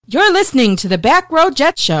You're listening to the Back Row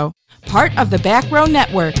Jet Show, part of the Back Row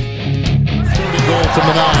Network. 30 goal from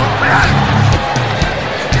the 9.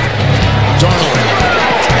 Darnold.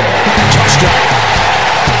 Touchdown.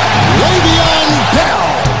 Le'Veon Bell.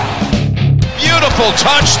 Beautiful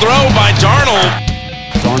touch throw by Darnold.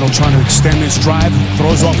 Darnold trying to extend his drive.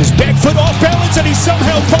 Throws off his back foot off balance, and he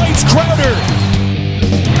somehow finds Crowder.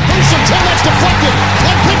 Here's some 10 that's deflected.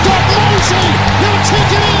 And picked up Mosley. He'll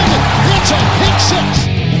take it in. It's a pick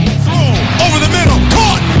six. Throw over the middle.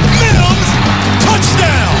 Caught. Mims.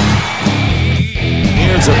 Touchdown.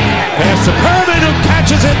 Here's a pass to Perman, who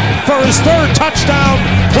catches it for his third touchdown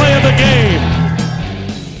play of the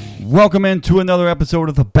game. Welcome into another episode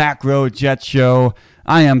of the Back Row Jet Show.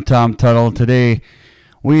 I am Tom Tuttle. Today,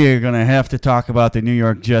 we are going to have to talk about the New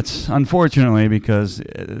York Jets, unfortunately, because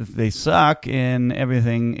they suck and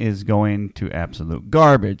everything is going to absolute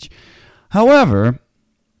garbage. However,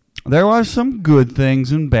 there are some good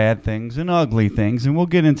things and bad things and ugly things, and we'll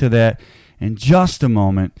get into that in just a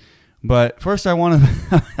moment. But first, I want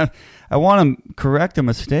to correct a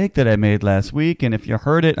mistake that I made last week, and if you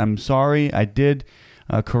heard it, I'm sorry. I did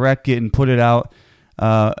correct it and put it out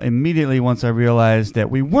immediately once I realized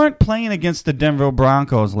that we weren't playing against the Denver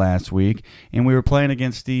Broncos last week, and we were playing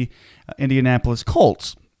against the Indianapolis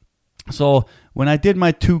Colts. So when I did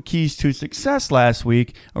my 2 keys to success last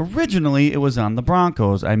week, originally it was on the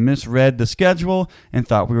Broncos. I misread the schedule and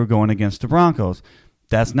thought we were going against the Broncos.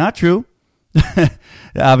 That's not true.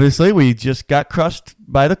 Obviously, we just got crushed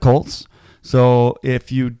by the Colts. So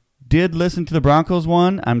if you did listen to the Broncos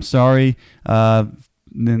one, I'm sorry.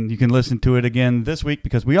 Then you can listen to it again this week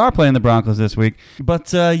because we are playing the Broncos this week.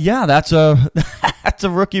 But yeah, that's a that's a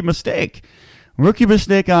rookie mistake. Rookie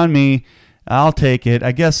mistake on me. I'll take it.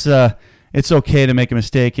 I guess it's okay to make a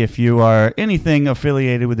mistake if you are anything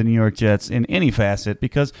affiliated with the New York Jets in any facet,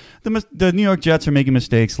 because the New York Jets are making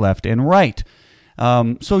mistakes left and right.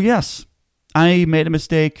 So yes, I made a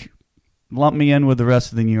mistake. Lump me in with the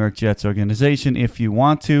rest of the New York Jets organization if you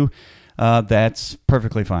want to. That's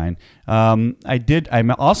perfectly fine. I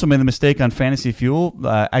also made the mistake on Fantasy Fuel.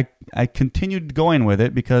 I continued going with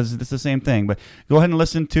it because it's the same thing. But go ahead and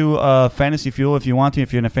listen to Fantasy Fuel if you want to.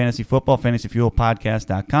 If you're into fantasy football,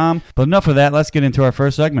 fantasyfuelpodcast.com. But enough of that. Let's get into our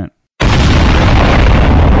first segment. The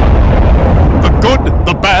good,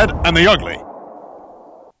 the bad, and the ugly.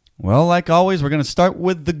 Well, like always, we're going to start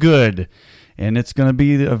with the good. And it's going to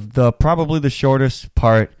be the probably the shortest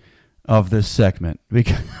part of this segment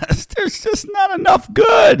because there's just not enough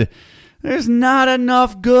good. There's not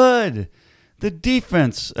enough good. The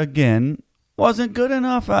defense, again, wasn't good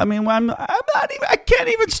enough. I mean, I can't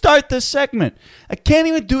even start this segment. I can't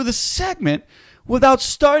even do the segment without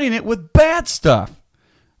starting it with bad stuff.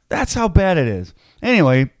 That's how bad it is.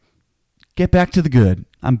 Anyway, get back to the good.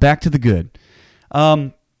 I'm back to the good.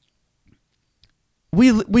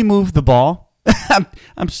 We moved the ball.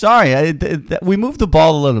 I'm sorry. We moved the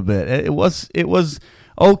ball a little bit. It was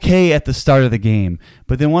okay at the start of the game,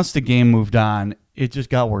 but then once the game moved on, it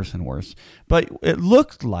just got worse and worse. But it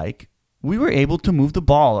looked like we were able to move the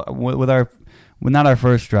ball not our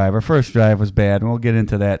first drive. Our first drive was bad, and we'll get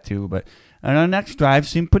into that too. But our next drive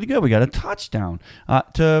seemed pretty good. We got a touchdown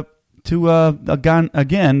to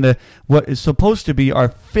what is supposed to be our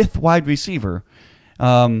 5th wide receiver.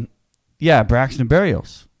 Braxton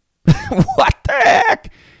Berrios. What the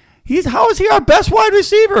heck? How is he our best wide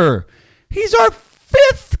receiver? He's our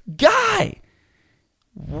 5th guy.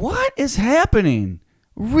 What is happening?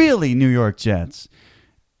 Really, New York Jets?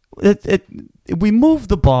 We moved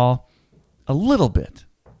the ball a little bit,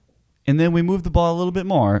 and then we moved the ball a little bit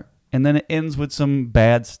more, and then it ends with some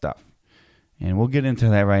bad stuff. And we'll get into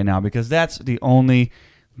that right now because that's the only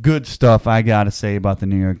good stuff I got to say about the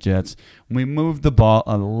New York Jets. We moved the ball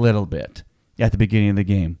a little bit at the beginning of the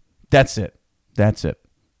game. That's it.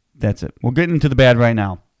 We'll get into the bad right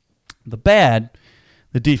now. The bad,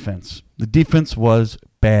 the defense. The defense was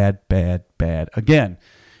bad. Again,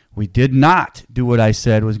 we did not do what I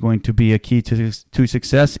said was going to be a key to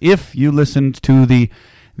success. If you listened to the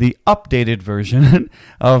updated version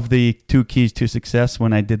of the 2 keys to success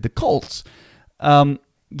when I did the Colts,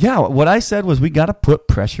 what I said was we got to put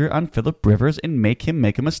pressure on Phillip Rivers and make him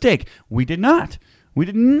make a mistake. We did not. We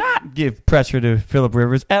did not give pressure to Phillip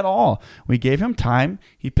Rivers at all. We gave him time.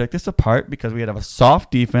 He picked us apart because we had a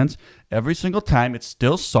soft defense. Every single time, it's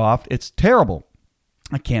still soft. It's terrible.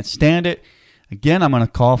 I can't stand it. Again, I'm going to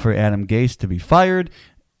call for Adam Gase to be fired.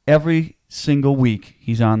 Every single week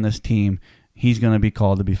he's on this team, he's going to be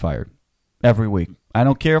called to be fired. Every week. I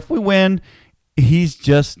don't care if we win. He's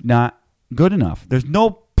just not good enough. There's no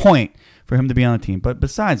point for him to be on the team. But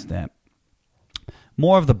besides that,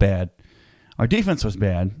 more of the bad. Our defense was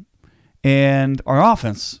bad. And our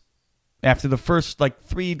offense, after the first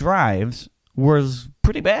 3 drives, was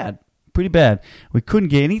pretty bad. Pretty bad. We couldn't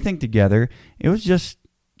get anything together. It was just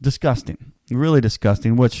disgusting. Really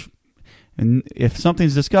disgusting, which, and if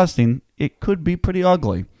something's disgusting, it could be pretty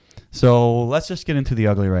ugly. So let's just get into the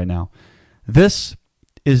ugly right now. This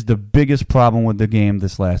is the biggest problem with the game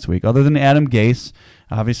this last week. Other than Adam Gase,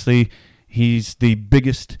 obviously he's the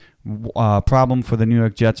biggest problem for the New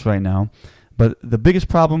York Jets right now. But the biggest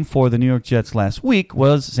problem for the New York Jets last week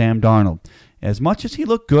was Sam Darnold. As much as he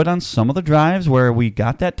looked good on some of the drives where we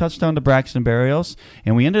got that touchdown to Braxton Berrios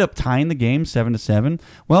and we ended up tying the game 7-7,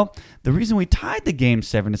 well, the reason we tied the game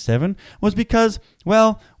 7-7 was because,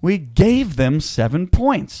 well, we gave them 7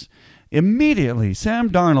 points. Immediately,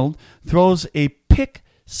 Sam Darnold throws a pick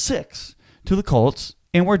 6 to the Colts,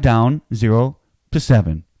 and we're down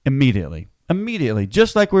 0-7 immediately,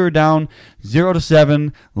 just like we were down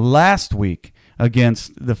 0-7 last week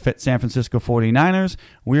against the San Francisco 49ers.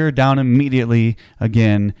 We were down immediately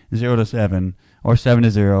again, 0-7 or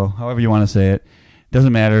 7-0, however you want to say it.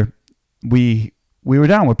 Doesn't matter. We were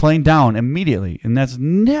down. We're playing down immediately, and that's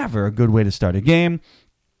never a good way to start a game.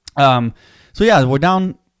 So yeah, we're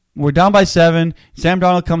down. We're down by 7. Sam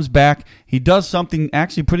Darnold comes back. He does something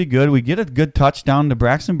actually pretty good. We get a good touchdown to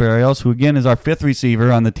Braxton Berrios, who again is our 5th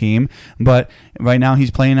receiver on the team, but right now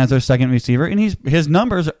he's playing as our 2nd receiver, and his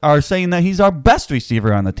numbers are saying that he's our best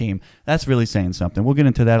receiver on the team. That's really saying something. We'll get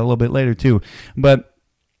into that a little bit later too. But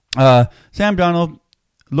Sam Darnold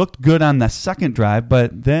looked good on the second drive,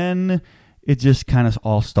 but then it just kind of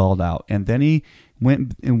all stalled out, and then he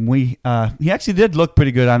went and he actually did look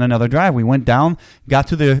pretty good on another drive. We went down, got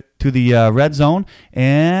to the red zone,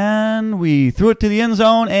 and we threw it to the end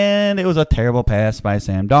zone, and it was a terrible pass by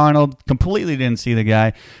Sam Darnold. Completely didn't see the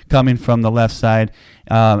guy coming from the left side,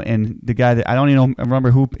 and the guy that I don't even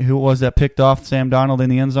remember who it was that picked off Sam Darnold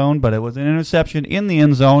in the end zone, but it was an interception in the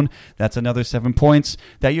end zone. That's another 7 points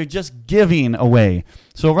that you're just giving away.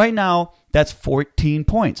 So right now, that's 14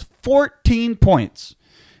 points. 14 points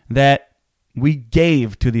that we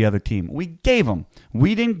gave to the other team. We gave them.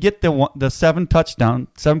 We didn't get the 7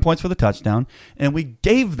 points for the touchdown, and we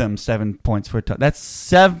gave them 7 points for a touchdown. That's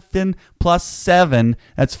 7 plus 7.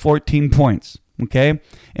 That's 14 points. Okay,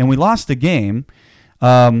 and we lost the game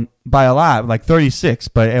by a lot, like 36.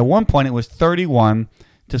 But at one point, it was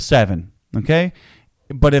 31-7. Okay,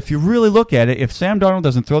 but if you really look at it, if Sam Darnold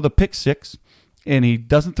doesn't throw the pick 6. And he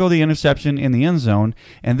doesn't throw the interception in the end zone,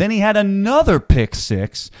 and then he had another pick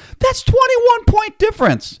 6. That's 21-point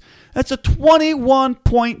difference. That's a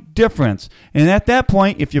 21-point difference. And at that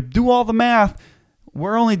point, if you do all the math,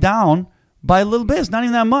 we're only down by a little bit. It's not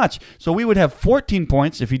even that much. So we would have 14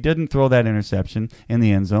 points if he didn't throw that interception in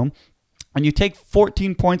the end zone. And you take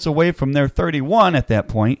 14 points away from their 31 at that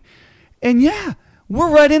point, and yeah, we're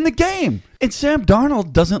right in the game. And Sam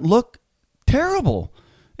Darnold doesn't look terrible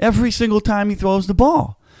every single time he throws the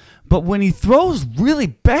ball. But when he throws really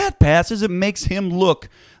bad passes, it makes him look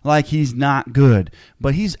like he's not good.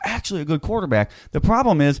 But he's actually a good quarterback. The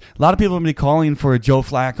problem is, a lot of people are going to be calling for a Joe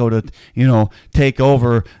Flacco to, take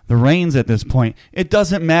over the reins at this point. It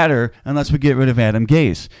doesn't matter unless we get rid of Adam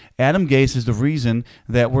Gase. Adam Gase is the reason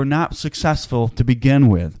that we're not successful to begin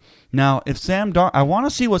with. Now, if I want to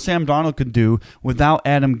see what Sam Darnold could do without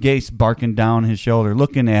Adam Gase barking down his shoulder,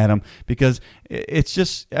 looking at him, because it's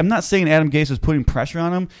just, I'm not saying Adam Gase is putting pressure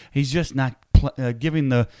on him. He's just not giving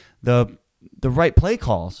the right play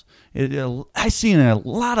calls. I've seen a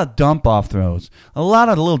lot of dump-off throws, a lot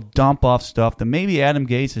of little dump-off stuff that maybe Adam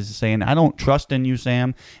Gase is saying, I don't trust in you,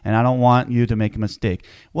 Sam, and I don't want you to make a mistake.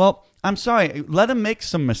 Well, I'm sorry, let him make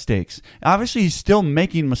some mistakes. Obviously, he's still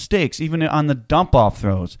making mistakes, even on the dump-off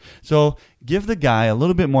throws. So give the guy a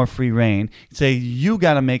little bit more free reign. Say, you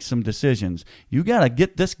got to make some decisions. You got to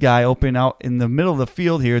get this guy open out in the middle of the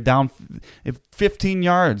field here, down 15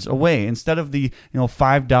 yards away, instead of the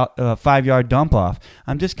 5-yard dump-off.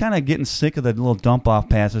 I'm just kind of getting sick of the little dump-off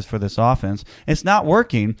passes for this offense. It's not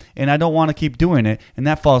working, and I don't want to keep doing it, and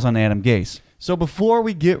that falls on Adam Gase. So before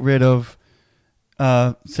we get rid of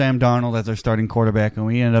Sam Darnold as our starting quarterback, and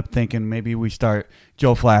we ended up thinking maybe we start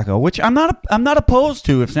Joe Flacco, which I'm not opposed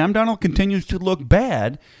to. If Sam Darnold continues to look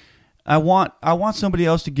bad, I want somebody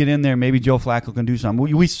else to get in there. Maybe Joe Flacco can do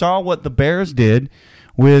something. We saw what the Bears did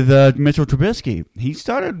with Mitchell Trubisky. He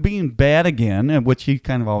started being bad again, which he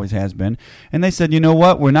kind of always has been, and they said, you know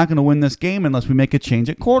what, we're not going to win this game unless we make a change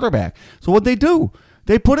at quarterback. So what they do?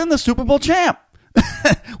 They put in the Super Bowl champ.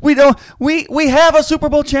 We have a Super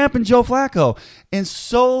Bowl champ in Joe Flacco, and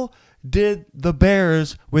so did the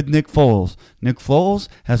Bears with Nick Foles. Nick Foles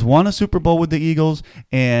has won a Super Bowl with the Eagles,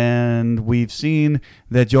 and we've seen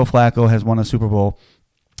that Joe Flacco has won a Super Bowl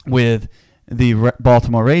with the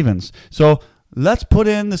Baltimore Ravens. So let's put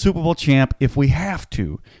in the Super Bowl champ if we have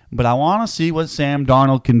to. But I want to see what Sam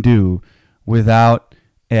Darnold can do without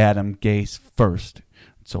Adam Gase first.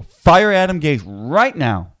 So fire Adam Gase right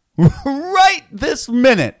now. Right this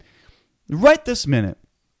minute. Right this minute.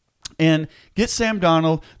 And get Sam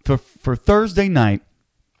Darnold for Thursday night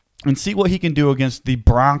and see what he can do against the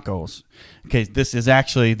Broncos. Okay, this is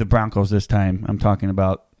actually the Broncos this time I'm talking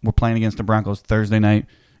about. We're playing against the Broncos Thursday night.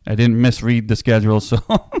 I didn't misread the schedule. So,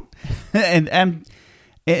 and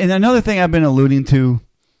another thing I've been alluding to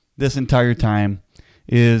this entire time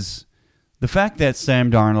is the fact that Sam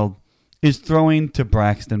Darnold is throwing to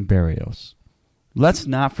Braxton Berrios. Let's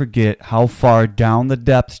not forget how far down the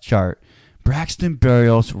depth chart Braxton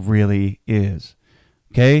Berrios really is.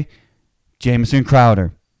 Okay? Jamison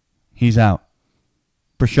Crowder, he's out.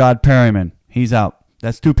 Brashad Perryman, he's out.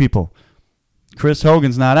 That's 2 people. Chris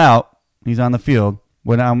Hogan's not out. He's on the field.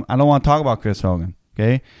 I don't want to talk about Chris Hogan.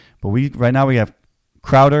 Okay? But right now we have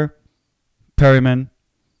Crowder, Perryman,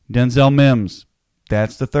 Denzel Mims.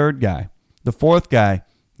 That's the 3rd guy. The 4th guy,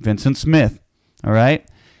 Vincent Smith. All right?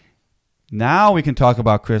 Now we can talk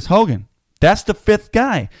about Chris Hogan. That's the 5th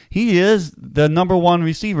guy. He is the number 1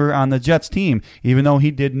 receiver on the Jets team, even though he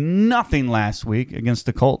did nothing last week against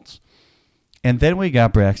the Colts. And then we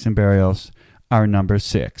got Braxton Berrios, our number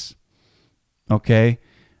 6. Okay?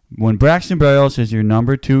 When Braxton Berrios is your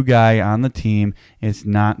number 2 guy on the team, it's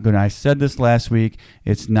not good. I said this last week.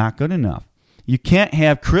 It's not good enough. You can't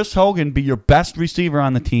have Chris Hogan be your best receiver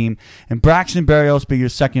on the team and Braxton Berrios be your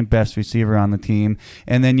 2nd best receiver on the team,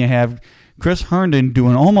 and then you have Chris Herndon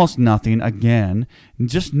doing almost nothing again.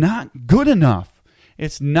 Just not good enough.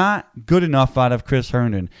 It's not good enough out of Chris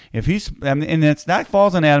Herndon. That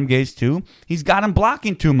falls on Adam Gase too. He's got him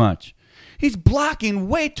blocking too much. He's blocking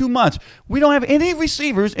way too much. We don't have any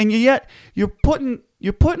receivers, and yet you're putting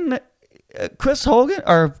Chris Hogan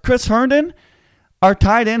or Chris Herndon, our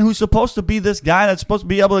tight end, who's supposed to be this guy that's supposed to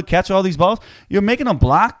be able to catch all these balls. You're making him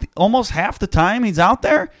block almost half the time he's out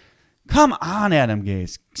there. Come on, Adam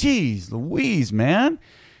Gase. Jeez Louise, man.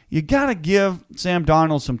 You got to give Sam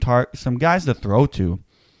Darnold some guys to throw to.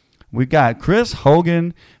 We got Chris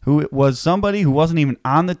Hogan, who was somebody who wasn't even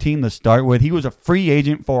on the team to start with. He was a free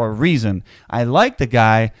agent for a reason. I like the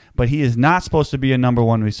guy, but he is not supposed to be a number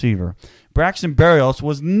 1 receiver. Braxton Berrios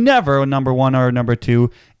was never a number 1 or a number 2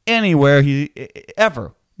 anywhere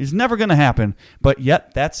ever. It's never going to happen. But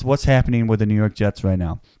yet, that's what's happening with the New York Jets right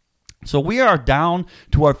now. So we are down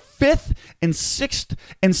to our 5th and 6th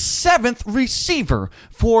and 7th receiver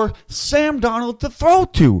for Sam Darnold to throw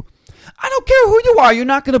to. I don't care who you are. You're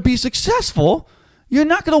not going to be successful. You're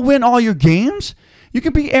not going to win all your games. You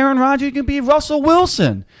can be Aaron Rodgers. You can be Russell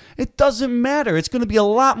Wilson. It doesn't matter. It's going to be a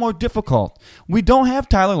lot more difficult. We don't have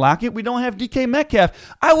Tyler Lockett. We don't have DK Metcalf.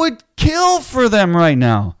 I would kill for them right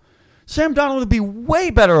now. Sam Darnold would be way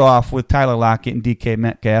better off with Tyler Lockett and DK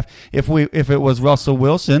Metcalf if it was Russell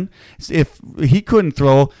Wilson. If he couldn't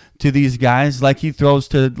throw to these guys like he throws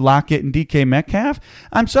to Lockett and DK Metcalf.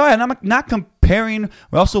 I'm sorry, and I'm not comparing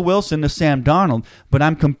Russell Wilson to Sam Darnold, but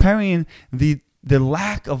I'm comparing the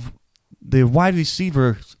lack of the wide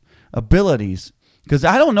receiver abilities. Because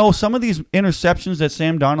I don't know, some of these interceptions that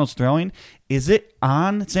Sam Darnold's throwing, is it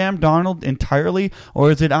on Sam Darnold entirely,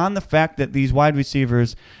 or is it on the fact that these wide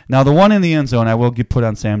receivers... Now, the one in the end zone, I will get put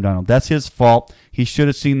on Sam Darnold. That's his fault. He should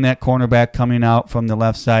have seen that cornerback coming out from the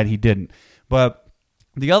left side. He didn't. But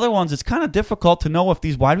the other ones, it's kind of difficult to know if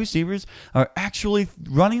these wide receivers are actually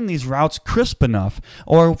running these routes crisp enough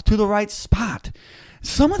or to the right spot.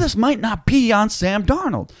 Some of this might not be on Sam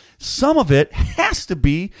Darnold. Some of it has to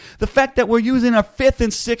be the fact that we're using our 5th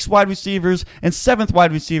and 6th wide receivers and 7th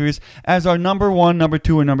wide receivers as our number 1, number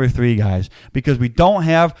 2, and number 3 guys because we don't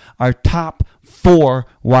have our top 4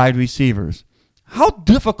 wide receivers. How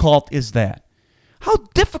difficult is that? How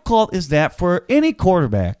difficult is that for any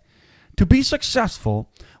quarterback to be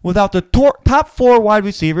successful without the top 4 wide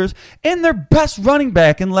receivers and their best running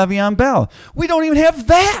back in Le'Veon Bell? We don't even have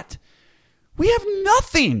that. We have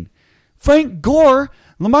nothing. Frank Gore,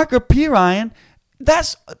 Lamarcus Pirine,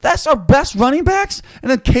 that's our best running backs.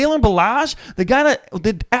 And then Kalen Ballage, the guy that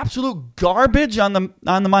did absolute garbage on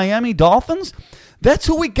the Miami Dolphins, that's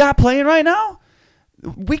who we got playing right now.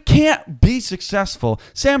 We can't be successful.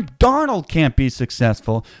 Sam Darnold can't be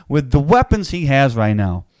successful with the weapons he has right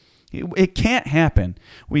now. It can't happen.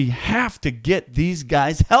 We have to get these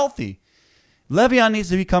guys healthy. Le'Veon needs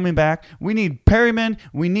to be coming back. We need Perryman.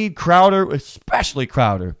 We need Crowder, especially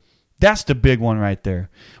Crowder. That's the big one right there.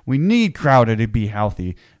 We need Crowder to be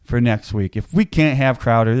healthy for next week. If we can't have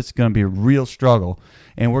Crowder, it's going to be a real struggle.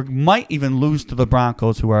 And we might even lose to the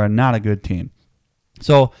Broncos, who are not a good team.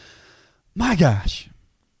 So, my gosh,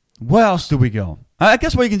 where else do we go? I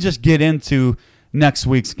guess we can just get into next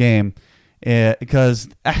week's game because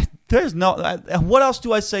there's no. What else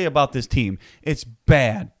do I say about this team? It's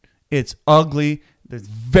bad. It's ugly. There's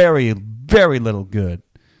very, very little good.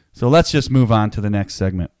 So let's just move on to the next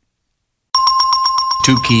segment.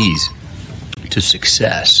 2 keys to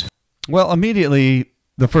success. Well, immediately,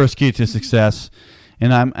 the first key to success,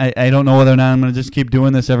 and I don't know whether or not I'm going to just keep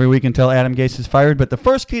doing this every week until Adam Gase is fired, but the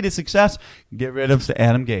first key to success, get rid of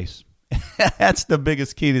Adam Gase. That's the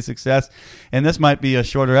biggest key to success, and this might be a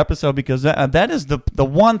shorter episode because that is the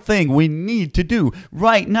one thing we need to do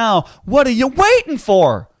right now. What are you waiting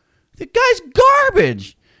for? The guy's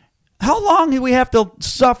garbage. How long do we have to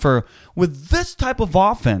suffer with this type of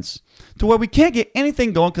offense to where we can't get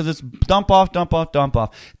anything going because it's dump off?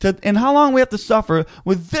 And how long we have to suffer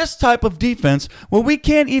with this type of defense where we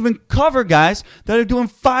can't even cover guys that are doing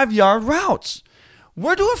 5-yard routes?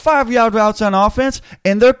 We're doing 5-yard routes on offense,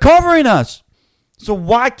 and they're covering us. So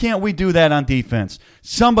why can't we do that on defense?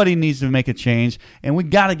 Somebody needs to make a change, and we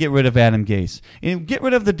got to get rid of Adam Gase. And get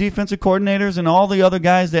rid of the defensive coordinators and all the other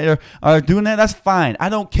guys that are doing that. That's fine. I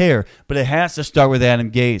don't care. But it has to start with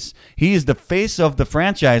Adam Gase. He is the face of the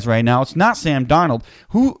franchise right now. It's not Sam Darnold.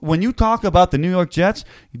 Who, when you talk about the New York Jets,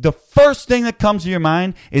 the first thing that comes to your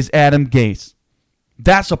mind is Adam Gase.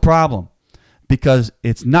 That's a problem because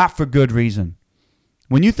it's not for good reason.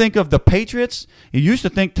 When you think of the Patriots, you used to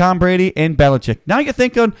think Tom Brady and Belichick. Now you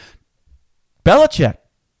think of Belichick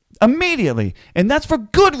immediately, and that's for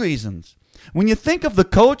good reasons. When you think of the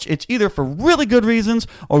coach, it's either for really good reasons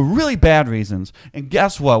or really bad reasons. And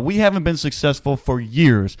guess what? We haven't been successful for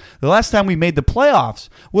years. The last time we made the playoffs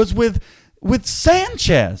was with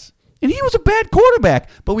Sanchez. And he was a bad quarterback,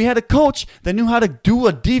 but we had a coach that knew how to do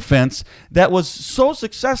a defense that was so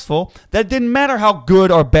successful that it didn't matter how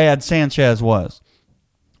good or bad Sanchez was.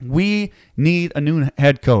 We need a new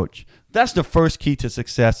head coach. That's the first key to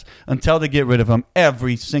success until they get rid of him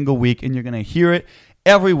every single week. And you're going to hear it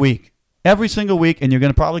every week, every single week, and you're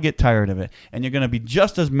going to probably get tired of it. And you're going to be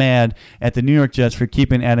just as mad at the New York Jets for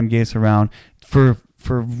keeping Adam Gase around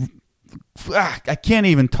I can't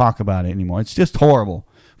even talk about it anymore. It's just horrible.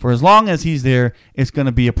 For as long as he's there, it's going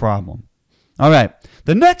to be a problem. All right,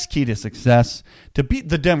 the next key to success, to beat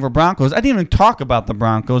the Denver Broncos. I didn't even talk about the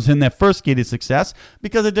Broncos in that first key to success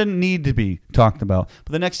because it didn't need to be talked about.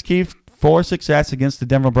 But the next key for success against the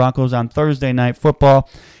Denver Broncos on Thursday Night Football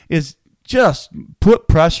is just put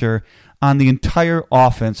pressure on the entire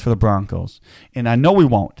offense for the Broncos. And I know we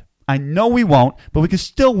won't, but we can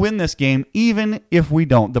still win this game even if we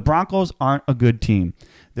don't. The Broncos aren't a good team.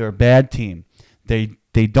 They're a bad team.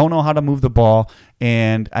 They don't know how to move the ball,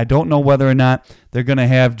 and I don't know whether or not they're going to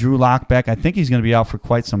have Drew Lock back. I think he's going to be out for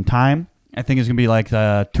quite some time. I think it's going to be like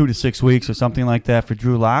 2 to 6 weeks or something like that for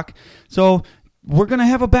Drew Lock. So we're going to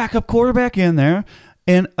have a backup quarterback in there,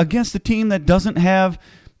 and against a team that doesn't have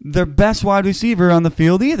their best wide receiver on the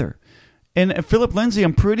field either. And Philip Lindsay,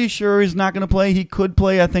 I'm pretty sure he's not going to play. He could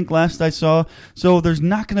play, I think, last I saw. So there's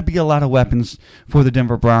not going to be a lot of weapons for the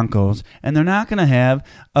Denver Broncos. And they're not going to have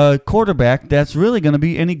a quarterback that's really going to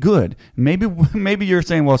be any good. Maybe you're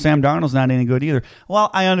saying, well, Sam Darnold's not any good either. Well,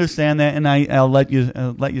 I understand that, and I'll let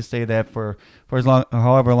you say that for as long,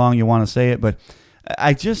 however long you want to say it. But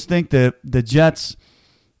I just think that the Jets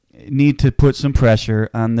need to put some pressure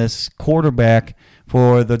on this quarterback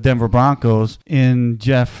for the Denver Broncos in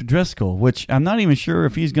Jeff Driscoll, which I'm not even sure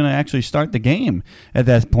if he's going to actually start the game at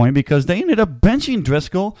that point because they ended up benching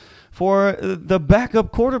Driscoll for the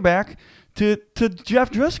backup quarterback to Jeff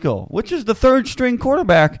Driscoll, which is the third-string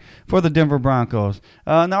quarterback for the Denver Broncos.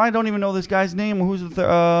 Now, I don't even know this guy's name. Who's the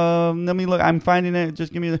third? Let me look. I'm finding it.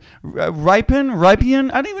 Just give me the Ripien?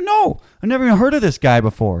 I don't even know. I've never even heard of this guy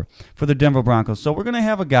before for the Denver Broncos. So we're going to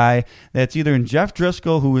have a guy that's either in Jeff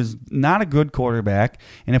Driscoll, who is not a good quarterback,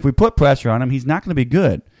 and if we put pressure on him, he's not going to be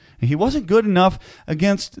good. He wasn't good enough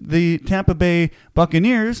against the Tampa Bay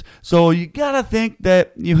Buccaneers, so you got to think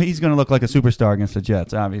that he's going to look like a superstar against the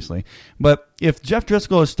Jets, obviously. But if Jeff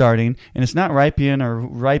Driscoll is starting, and it's not Ripien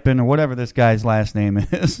or whatever this guy's last name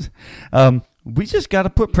is, we just got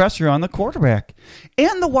to put pressure on the quarterback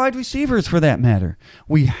and the wide receivers for that matter.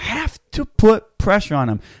 We have to put pressure on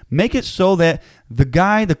them. Make it so that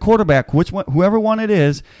the quarterback, whoever one it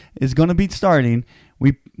is going to be starting.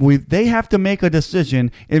 They have to make a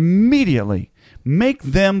decision immediately make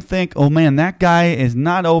them think, oh man, that guy is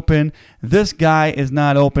not open, this guy is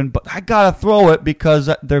not open, but I got to throw it because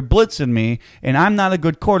they're blitzing me, and I'm not a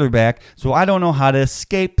good quarterback, so I don't know how to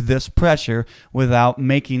escape this pressure without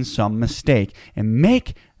making some mistake. And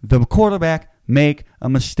make the quarterback make a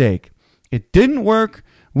mistake. It didn't work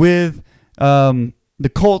with the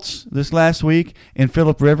Colts this last week in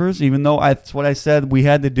Phillip Rivers, even though that's what I said we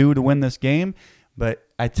had to do to win this game. But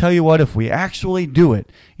I tell you what, if we actually do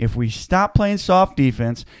it, if we stop playing soft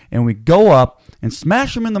defense and we go up and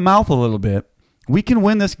smash them in the mouth a little bit, we can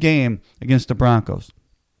win this game against the Broncos.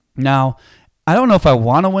 Now, I don't know if I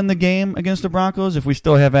want to win the game against the Broncos if we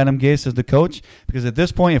still have Adam Gase as the coach, because at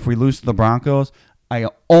this point, if we lose to the Broncos, I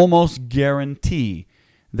almost guarantee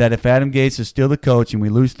that if Adam Gase is still the coach and we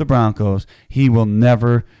lose to the Broncos, he will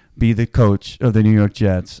never be the coach of the New York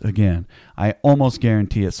Jets again. I almost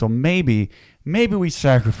guarantee it. So maybe we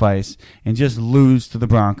sacrifice and just lose to the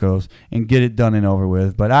Broncos and get it done and over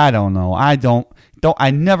with. But I don't know. I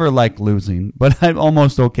never like losing, but I'm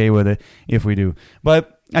almost okay with it if we do.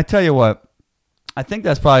 But I tell you what, I think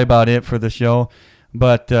that's probably about it for the show.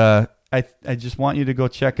 But I just want you to go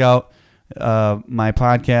check out my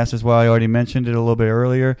podcast as well. I already mentioned it a little bit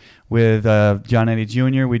earlier with John Eddie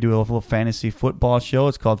Jr. We do a little fantasy football show.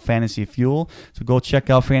 It's called Fantasy Fuel. So go check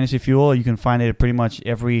out Fantasy Fuel. You can find it at pretty much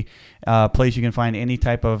every place you can find any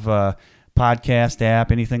type of podcast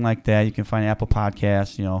app, anything like that. You can find Apple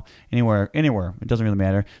Podcasts, anywhere. It doesn't really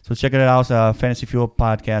matter. So check it out,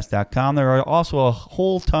 fantasyfuelpodcast.com. There are also a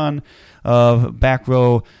whole ton of back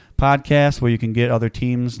row podcasts where you can get other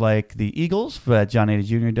teams like the Eagles that John Eddie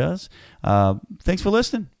Jr. does. Thanks for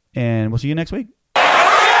listening, and we'll see you next week.